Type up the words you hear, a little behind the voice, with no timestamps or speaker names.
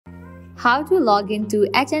How to log into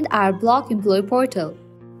H&R Block employee portal.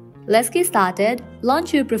 Let's get started.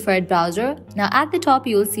 Launch your preferred browser. Now at the top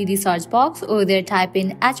you will see the search box. Over there type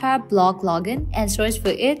in H&R Block login and search for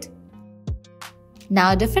it.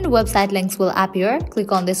 Now different website links will appear.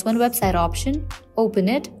 Click on this one website option. Open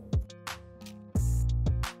it.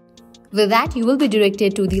 With that, you will be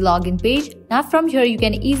directed to the login page. Now from here you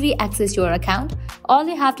can easily access your account. All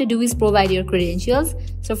you have to do is provide your credentials.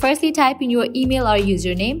 So firstly type in your email or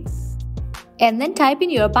username and then type in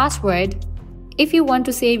your password. If you want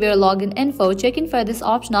to save your login info, check in for this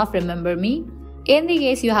option of Remember Me. In the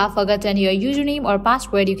case you have forgotten your username or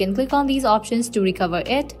password, you can click on these options to recover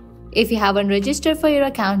it. If you haven't registered for your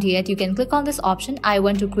account yet, you can click on this option I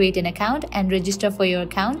want to create an account and register for your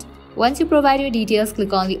account. Once you provide your details,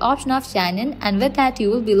 click on the option of sign in and with that you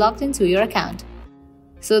will be logged into your account.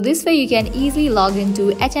 So this way you can easily log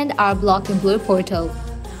into H&R Block employee portal.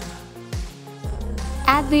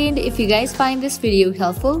 At the end, if you guys find this video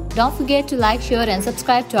helpful, don't forget to like, share and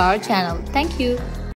subscribe to our channel. Thank you.